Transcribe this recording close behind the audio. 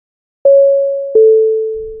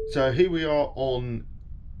So here we are on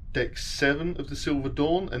deck 7 of the Silver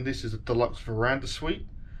Dawn, and this is a Deluxe Veranda Suite.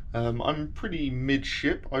 I'm pretty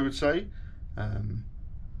midship, I would say.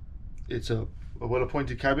 It's a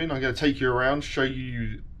well-appointed cabin. I'm going to take you around, show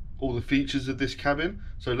you all the features of this cabin.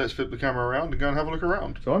 So let's flip the camera around and go and have a look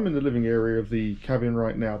around. So I'm in the living area of the cabin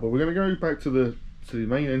right now, but we're going to go back to the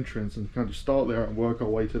main entrance and kind of start there and work our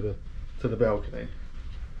way to the balcony.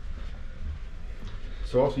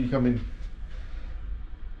 So after you come in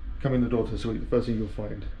the door to the suite, the first thing you'll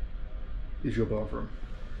find is your bathroom.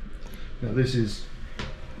 Now this is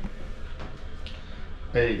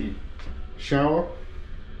a shower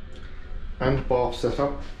and bath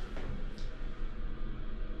setup,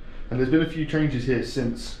 and there's been a few changes here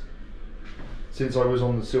since I was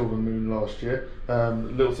on the Silver Moon last year.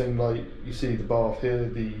 Little thing like you see the bath here,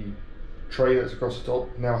 the tray that's across the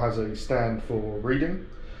top now has a stand for reading,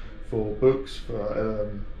 for books,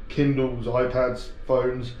 for Kindles, iPads,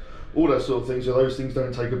 phones, all that sort of thing, so those things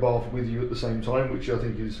don't take a bath with you at the same time, which I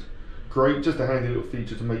think is great, just a handy little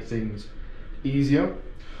feature to make things easier.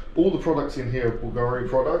 All the products in here are Bulgari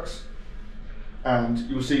products, and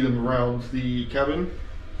you'll see them around the cabin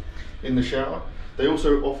in the shower. They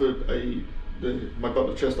also offered my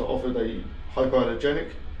butler Chester offered a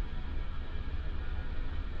hypoallergenic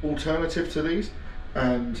alternative to these,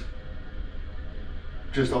 and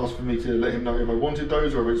just asked for me to let him know if I wanted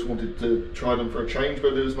those or if I just wanted to try them for a change,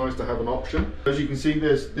 but it was nice to have an option. As you can see,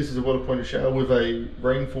 this is a well-appointed shower with a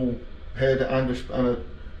rainfall head and a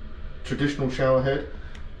traditional shower head,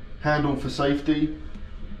 handle for safety,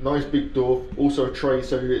 nice big door, also a tray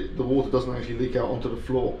so the water doesn't actually leak out onto the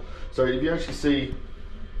floor. So if you actually see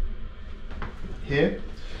here,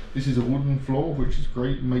 this is a wooden floor, which is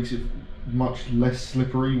great, makes it much less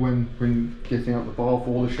slippery when getting out the bath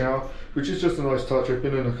or the shower, which is just a nice touch. I've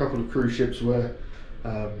been in a couple of cruise ships where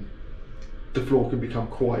the floor can become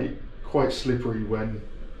quite slippery when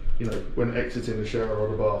exiting the shower or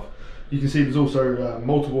the bath. You can see there's also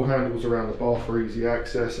multiple handles around the bath for easy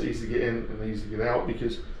access, easy to get in and easy to get out,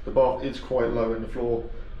 because the bath is quite low in the floor.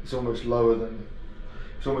 It's almost lower than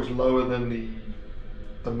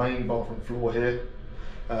the main bathroom floor here.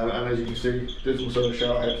 And as you can see, there's also a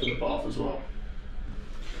shower head for the bath as well.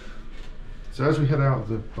 So as we head out of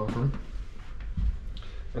the bathroom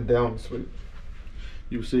and down the suite,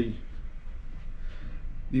 you'll see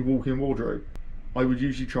the walk-in wardrobe. I would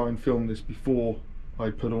usually try and film this before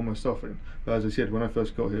I put all my stuff in, but as I said, when I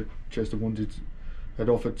first got here, Chester had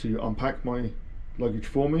offered to unpack my luggage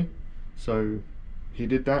for me, so he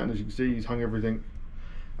did that, and as you can see, he's hung everything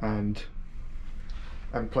and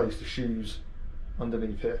placed the shoes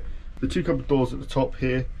underneath here. The two cupboard doors at the top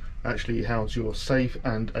here actually house your safe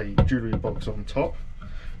and a jewellery box on top,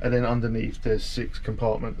 and then underneath there's 6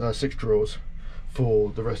 drawers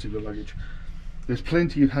for the rest of your luggage. There's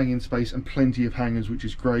plenty of hanging space and plenty of hangers, which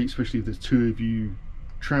is great, especially if there's 2 of you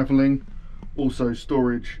travelling. Also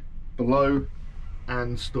storage below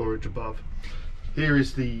and storage above. Here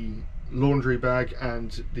is the laundry bag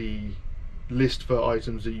and the list for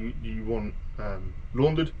items that you want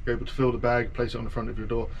laundered. You're able to fill the bag, place it on the front of your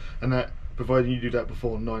door, and that, provided you do that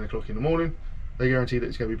before 9 o'clock in the morning, they guarantee that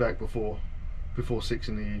it's going to be back before 6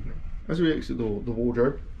 in the evening. As we exit the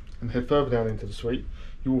wardrobe and head further down into the suite,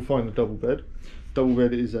 you will find a double bed. Double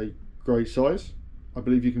bed is a grey size. I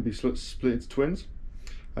believe you can be split into twins.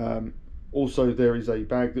 Also, there is a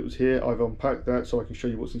bag that was here. I've unpacked that so I can show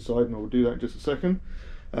you what's inside, and I will do that in just a second.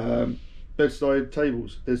 Bedside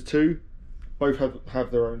tables, there's 2. Both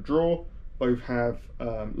have their own drawer. Both have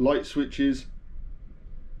light switches,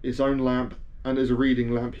 its own lamp, and there's a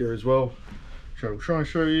reading lamp here as well, which I will try and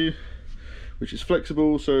show you, which is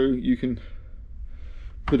flexible so you can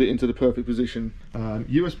put it into the perfect position.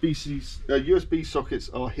 USB sockets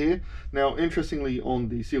are here. Now, interestingly, on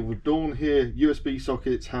the Silver Dawn here, USB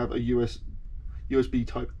sockets have a USB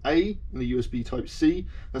Type A and a USB Type C.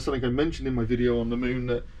 That's something I mentioned in my video on the Moon,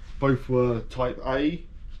 that both were Type A,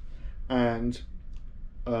 and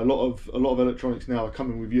a lot of electronics now are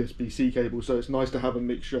coming with USB-C cables, so it's nice to have a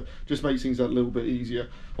mixture. Just makes things a little bit easier.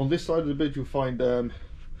 On this side of the bed, you'll find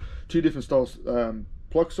 2 different styles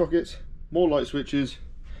plug sockets, more light switches,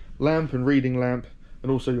 lamp and reading lamp,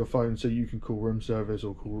 and also your phone, so you can call room service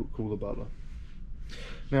or call the butler.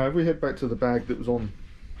 Now, if we head back to the bag that was on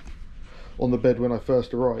the bed when I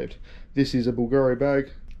first arrived, this is a Bulgari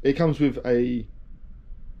bag. It comes with a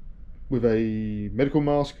medical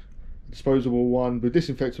mask, disposable one with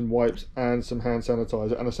disinfectant wipes and some hand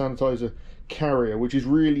sanitizer, and a sanitizer carrier, which is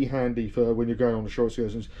really handy for when you're going on the shore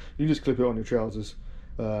excursions. You just clip it on your trousers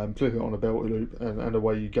clip it on a belt loop, and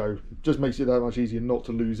away you go. Just makes it that much easier not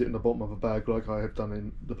to lose it in the bottom of a bag like I have done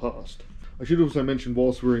in the past. I should also mention,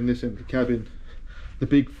 whilst we're in this end of the cabin, the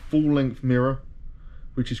big full-length mirror,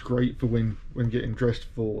 which is great for when getting dressed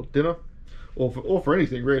for dinner, or for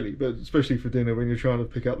anything really, but especially for dinner when you're trying to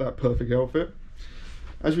pick out that perfect outfit.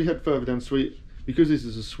 As we head further down the suite, because this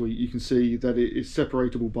is a suite, you can see that it is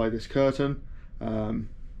separatable by this curtain.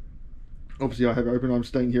 Obviously I have it open, I'm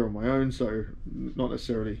staying here on my own, so not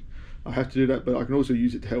necessarily I have to do that, but I can also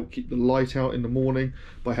use it to help keep the light out in the morning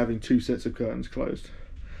by having 2 sets of curtains closed.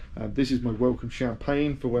 This is my welcome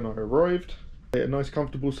champagne for when I arrived. A nice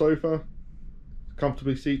comfortable sofa,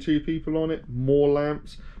 comfortably seat 2 people on it, more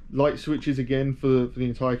lamps, light switches again for the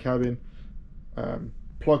entire cabin,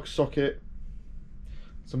 plug socket,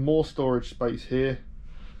 some more storage space here.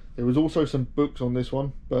 There was also some books on this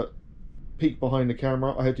one, but peek behind the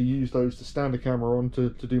camera, I had to use those to stand the camera on to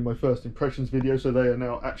do my first impressions video, so they are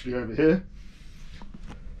now actually over here.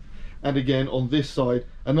 And again on this side,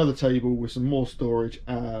 another table with some more storage,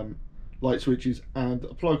 light switches and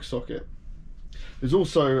a plug socket. There's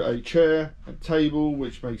also a chair and table,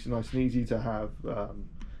 which makes it nice and easy to have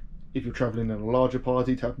if you're traveling in a larger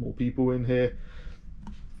party, to have more people in here.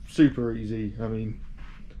 Super easy, I mean,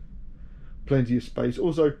 plenty of space.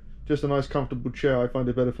 Also, just a nice comfortable chair. I find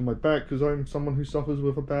it better for my back because I'm someone who suffers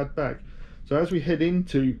with a bad back. So as we head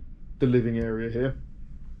into the living area here,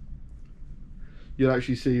 you'll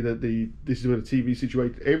actually see that this is where the TV is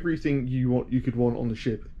situated. Everything you could want on the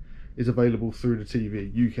ship is available through the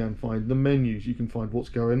TV. You can find the menus, you can find what's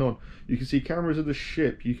going on, you can see cameras of the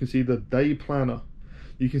ship, you can see the day planner,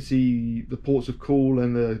 you can see the ports of call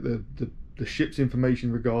and the ship's information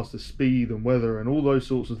in regards to speed and weather and all those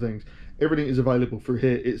sorts of things. Everything is available through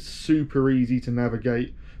here. It's super easy to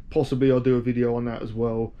navigate. Possibly I'll do a video on that as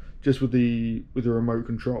well, just with the remote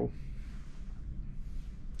control.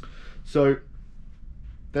 So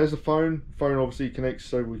there's the phone. Phone obviously connects,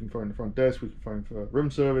 so we can phone the front desk, we can phone for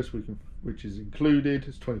room service, which is included.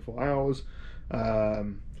 It's 24 hours.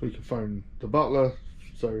 We can phone the butler,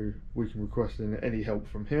 so we can request any help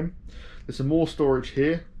from him. There's some more storage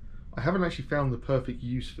here. I haven't actually found the perfect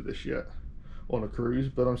use for this yet on a cruise,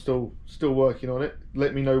 but I'm still working on it.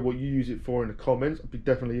 Let me know what you use it for in the comments. I'd be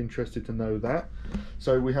definitely interested to know that.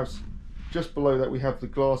 So we have, just below that, we have the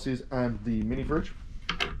glasses and the mini fridge.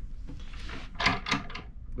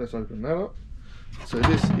 Let's open that up. So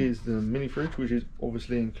this is the mini fridge, which is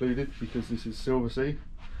obviously included because this is Silversea.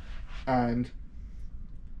 And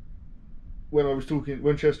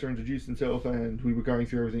when Chester introduced himself and we were going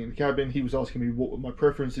through everything in the cabin, he was asking me what my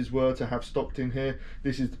preferences were to have stocked in here.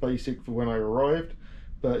 This is the basic for when I arrived,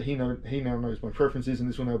 but he now knows my preferences, and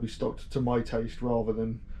this will now be stocked to my taste rather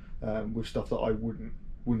than with stuff that I wouldn't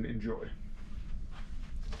enjoy.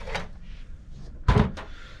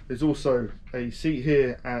 There's also a seat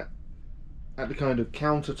here at the kind of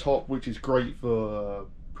countertop, which is great for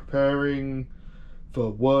preparing, for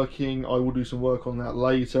working. I will do some work on that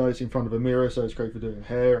later. It's in front of a mirror, so it's great for doing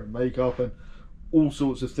hair and makeup and all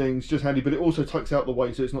sorts of things. Just handy, but it also tucks out the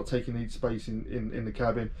way, so it's not taking any space in the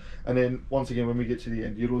cabin. And then once again, when we get to the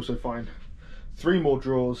end, you'll also find 3 more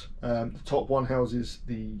drawers. The top one houses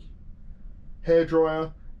the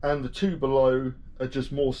hairdryer, and the 2 below are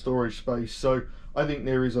just more storage space. So I think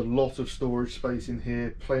there is a lot of storage space in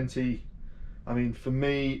here, plenty. I mean, for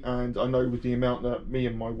me, and I know with the amount that me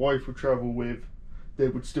and my wife would travel with,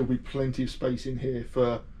 there would still be plenty of space in here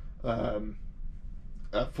for a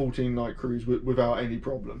 14-night cruise without any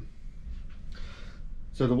problem.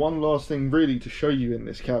 So the one last thing really to show you in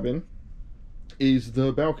this cabin is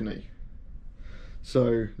the balcony.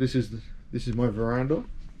 So this is my veranda.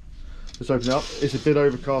 Let's open it up. It's a bit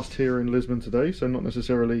overcast here in Lisbon today, so not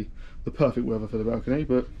necessarily the perfect weather for the balcony,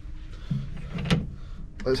 but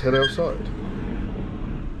let's head outside.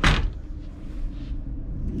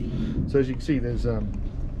 So as you can see, there's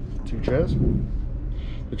 2 chairs.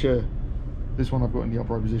 The chair, this one I've got in the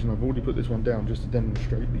upright position. I've already put this one down just to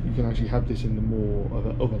demonstrate that you can actually have this in the more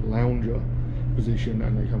of a lounger position,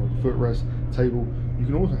 and they come with a footrest table. You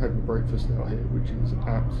can also have your breakfast out here, which is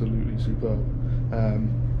absolutely superb.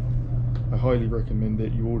 I highly recommend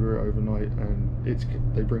it. You order it overnight and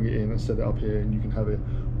they bring it in and set it up here, and you can have it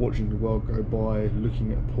watching the world go by,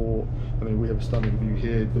 looking at a port. I mean, we have a stunning view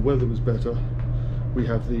here. The weather was better. We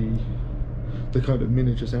have the kind of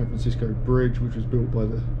miniature San Francisco bridge, which was built by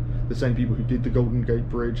the same people who did the Golden Gate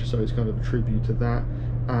Bridge, so it's kind of a tribute to that,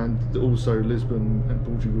 and also Lisbon and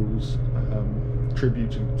Portugal's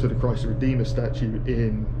tribute to the Christ the Redeemer statue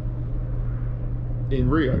in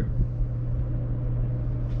Rio.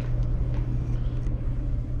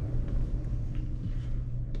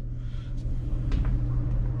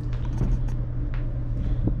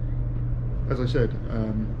 as I said,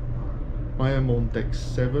 I am on deck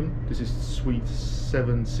 7. This is suite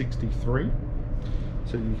 763.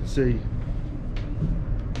 So you can see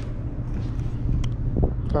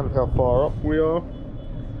kind of how far up we are.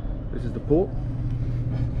 This is the port.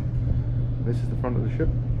 This is the front of the ship.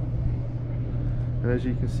 And as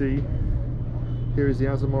you can see, here is the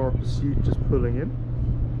Azamara Pursuit just pulling in.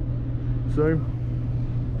 So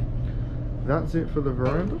that's it for the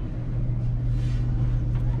veranda.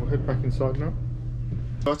 We'll head back inside now.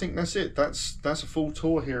 So I think that's it. That's a full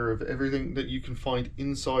tour here of everything that you can find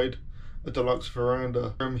inside a deluxe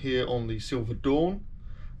veranda. I'm here on the Silver Dawn.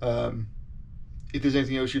 If there's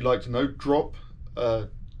anything else you'd like to know, drop a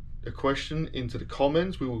question into the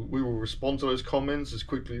comments. We will respond to those comments as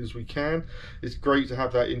quickly as we can. It's great to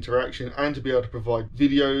have that interaction and to be able to provide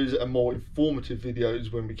videos and more informative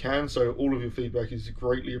videos when we can. So all of your feedback is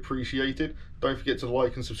greatly appreciated. Don't forget to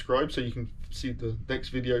like and subscribe so you can see the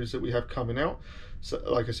next videos that we have coming out. So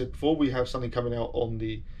like I said before, we have something coming out on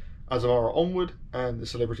the Azamara Onward and the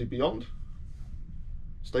Celebrity Beyond.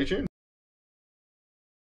 Stay tuned.